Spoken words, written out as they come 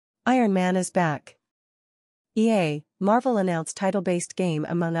Iron Man is back. EA, Marvel announced title-based game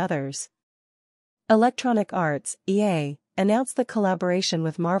among others. Electronic Arts, EA, announced the collaboration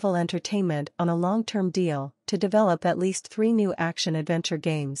with Marvel Entertainment on a long-term deal to develop at least 3 new action-adventure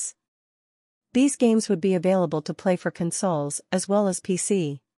games. These games would be available to play for consoles as well as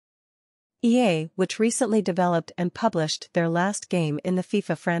PC. EA, which recently developed and published their last game in the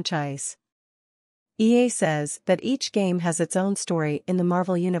FIFA franchise. EA says that each game has its own story in the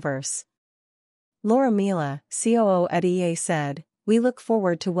Marvel universe. Laura Miele, COO at EA said, "We look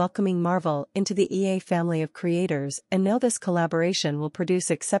forward to welcoming Marvel into the EA family of creators and know this collaboration will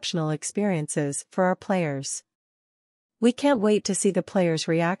produce exceptional experiences for our players. We can't wait to see the players'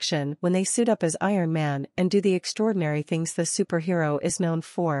 reaction when they suit up as Iron Man and do the extraordinary things the superhero is known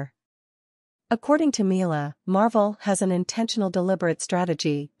for." According to Miele, Marvel has an intentional deliberate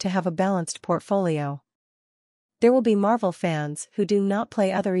strategy to have a balanced portfolio. There will be Marvel fans who do not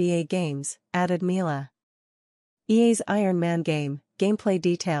play other EA games, added Miele. EA's Iron Man game, gameplay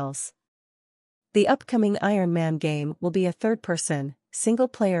details. The upcoming Iron Man game will be a third-person,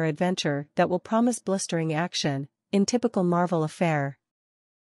 single-player adventure that will promise blistering action, in typical Marvel fare.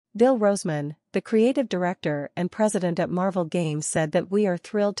 Bill Roseman, the creative director and president at Marvel Games, said that we are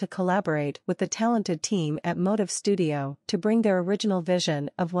thrilled to collaborate with the talented team at Motive Studio to bring their original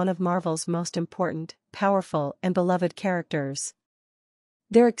vision of one of Marvel's most important, powerful and beloved characters.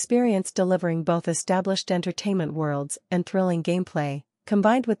 Their experience delivering both established entertainment worlds and thrilling gameplay,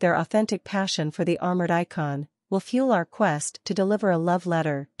 combined with their authentic passion for the armored icon, will fuel our quest to deliver a love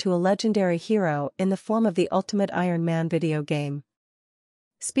letter to a legendary hero in the form of the ultimate Iron Man video game.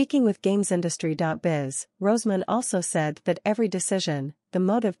 Speaking with GamesIndustry.biz, Roseman also said that every decision the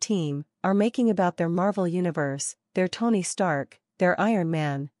Motive team are making about their Marvel universe, their Tony Stark, their Iron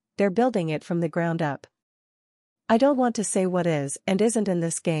Man, they're building it from the ground up. I don't want to say what is and isn't in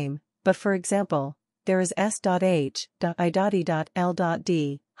this game, but for example, there is S.H.I.E.L.D,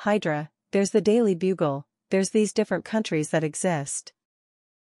 Hydra, there's the Daily Bugle, there's these different countries that exist.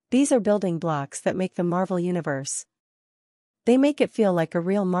 These are building blocks that make the Marvel universe. They make it feel like a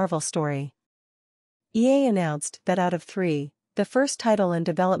real Marvel story. EA announced that out of 3, the first title in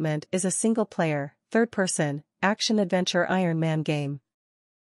development is a single-player, third-person, action-adventure Iron Man game.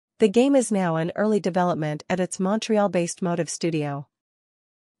 The game is now in early development at its Montreal-based Motive Studio.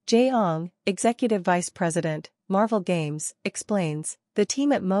 Jae Ong, Executive Vice President, Marvel Games, explains, "The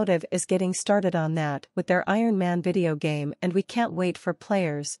team at Motive is getting started on that with their Iron Man video game and we can't wait for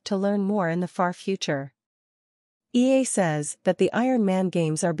players to learn more in the far future." EA says that the Iron Man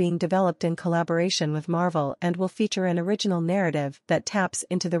games are being developed in collaboration with Marvel and will feature an original narrative that taps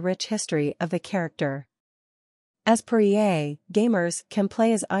into the rich history of the character. As per EA, gamers can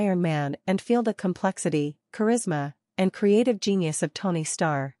play as Iron Man and feel the complexity, charisma, and creative genius of Tony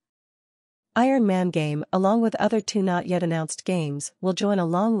Stark. Iron Man game, along with other 2 not yet announced games, will join a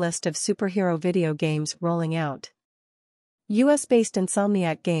long list of superhero video games rolling out. US-based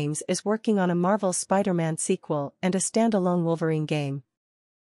Insomniac Games is working on a Marvel Spider-Man sequel and a standalone Wolverine game.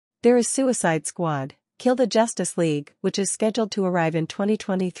 There is Suicide Squad, Kill the Justice League, which is scheduled to arrive in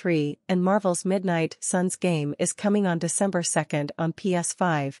 2023, and Marvel's Midnight Suns game is coming on December 2nd on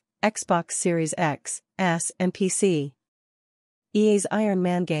PS5, Xbox Series X, S, and PC. EA's Iron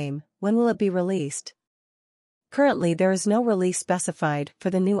Man game, when will it be released? Currently there is no release specified for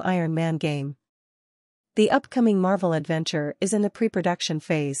the new Iron Man game. The upcoming Marvel adventure is in the pre-production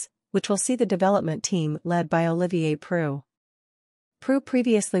phase, which will see the development team led by Olivier Preux. Preux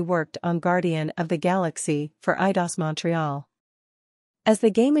previously worked on Guardian of the Galaxy for Eidos Montreal. As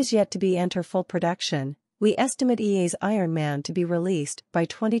the game is yet to enter full production, we estimate EA's Iron Man to be released by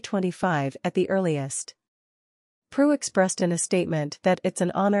 2025 at the earliest. Preux expressed in a statement that it's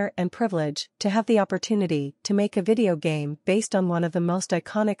an honor and privilege to have the opportunity to make a video game based on one of the most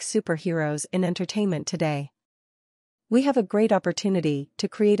iconic superheroes in entertainment today. We have a great opportunity to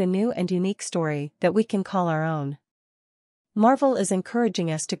create a new and unique story that we can call our own. Marvel is encouraging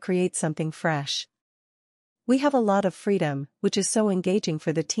us to create something fresh. We have a lot of freedom, which is so engaging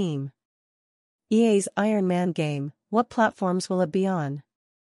for the team. EA's Iron Man game, what platforms will it be on?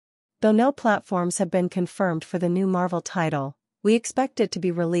 Though no platforms have been confirmed for the new Marvel title, we expect it to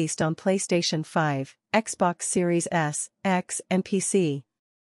be released on PlayStation 5, Xbox Series S, X, and PC.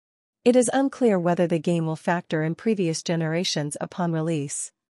 It is unclear whether the game will factor in previous generations upon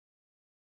release.